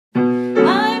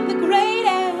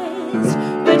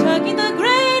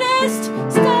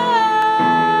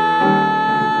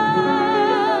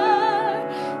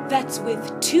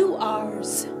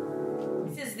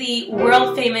the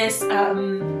world-famous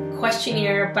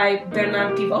questionnaire by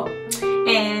Bernard Pivot,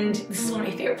 and this is one of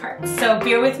my favorite parts. So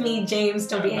bear with me, James,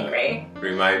 don't be angry.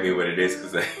 Remind me what it is,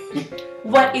 because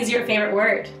What is your favorite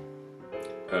word?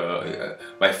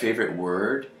 my favorite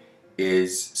word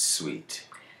is sweet.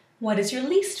 What is your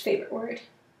least favorite word?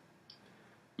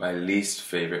 My least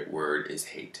favorite word is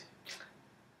hate.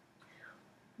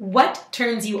 What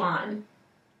turns you on?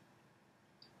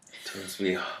 Turns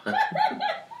me on.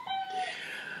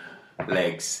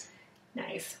 Legs.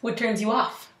 Nice. What turns you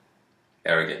off?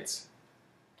 Arrogance.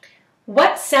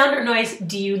 What sound or noise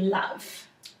do you love?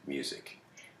 Music.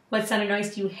 What sound or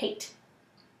noise do you hate?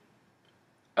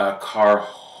 A car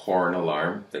horn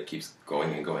alarm that keeps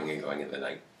going and going and going in the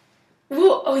night.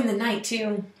 Ooh, oh, in the night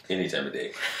too. Any time of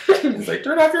day. It's like,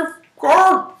 turn off your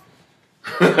car!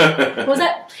 What was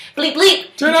that? Bleep,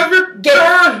 bleep! Turn off your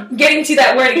car! Getting to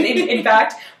that word, in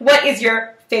fact, what is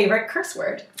your favorite curse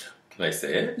word? Can I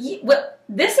say it? Well,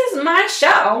 this is my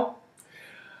show.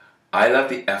 I love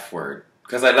the F word,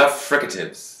 because I love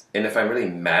fricatives. And if I'm really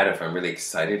mad, if I'm really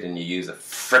excited and you use a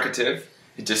fricative,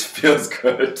 it just feels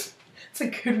good. It's a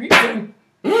good reason.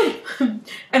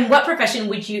 And what profession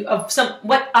would you,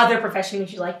 what other profession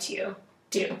would you like to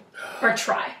do or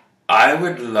try? I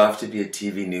would love to be a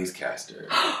TV newscaster.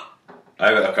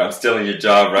 I'm still in your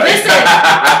job, right? Listen,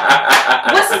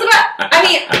 what's this about? I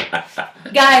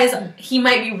mean, guys, he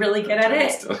might be really good at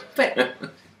it, but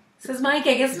this is my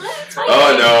gig. It's my gig.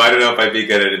 Oh no, I don't know if I'd be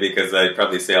good at it because I'd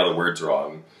probably say all the words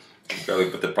wrong. Probably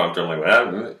put the prompter. I'm like,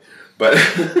 well, but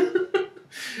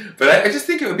but I just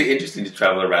think it would be interesting to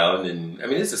travel around, and I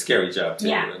mean, it's a scary job too.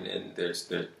 Yeah. And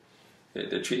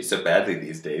they're treated so badly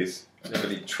these days.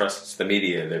 Nobody trusts the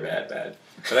media. They're bad.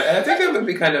 But I think it would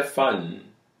be kind of fun.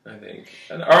 I think,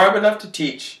 or I would love to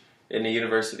teach in a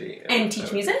university and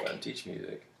teach music. Teach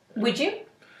music. Would you?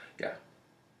 Yeah.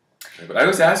 But I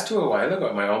was asked to a while ago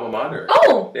at my alma mater.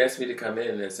 Oh. They asked me to come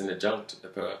in as an adjunct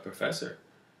professor.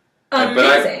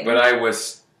 Amazing. But I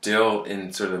was still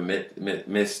in sort of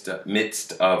midst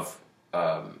of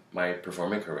my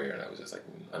performing career, and I was just like,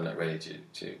 I'm not ready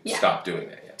to stop doing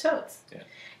that yet. Totes. Yeah.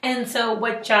 And so,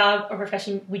 what job or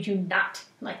profession would you not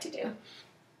like to do?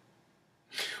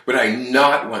 What I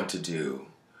not want to do,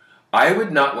 I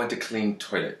would not want to clean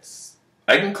toilets.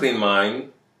 I can clean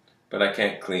mine, but I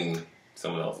can't clean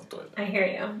someone else's toilet. I hear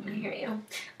you.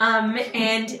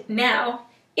 And now,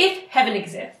 if heaven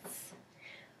exists,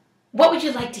 what would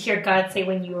you like to hear God say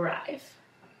when you arrive?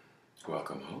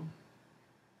 Welcome home.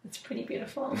 It's pretty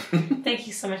beautiful. Thank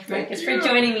you so much, Marcus, for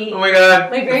joining me. Oh my God,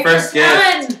 my very first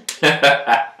guest.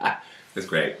 It was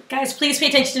great. Guys, please pay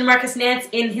attention to Marcus Nance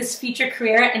in his future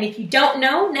career, and if you don't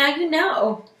know, now you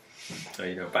know. There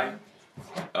you go. Bye.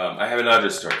 I have an Audra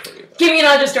story for you. Give me an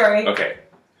Audra story. Okay.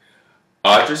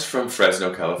 Audra's from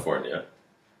Fresno, California.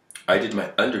 I did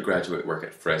my undergraduate work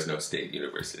at Fresno State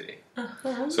University.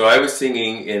 Uh-huh. So I was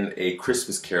singing in a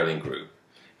Christmas caroling group,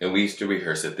 and we used to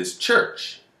rehearse at this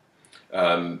church.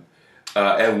 And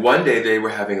one day they were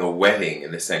having a wedding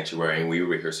in the sanctuary, and we were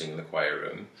rehearsing in the choir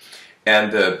room.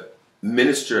 And the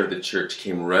minister of the church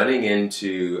came running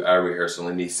into our rehearsal,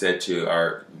 and he said to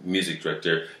our music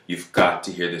director, "You've got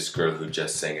to hear this girl who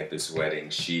just sang at this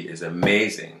wedding. She is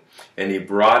amazing." And he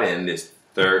brought in this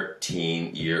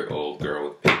 13-year-old girl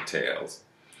with pigtails,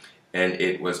 and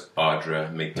it was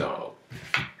Audra McDonald.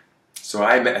 So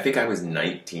I think I was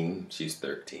 19, she's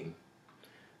 13.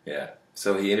 Yeah.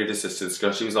 So he introduced us to this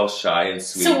girl. She was all shy and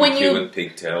sweet and cute with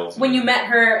pigtails. When you met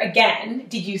her again,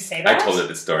 did you say that? I told her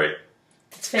the story.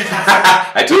 That's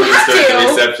fantastic. I told her the story at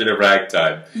the reception of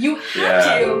Ragtime. You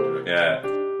have to.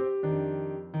 Yeah.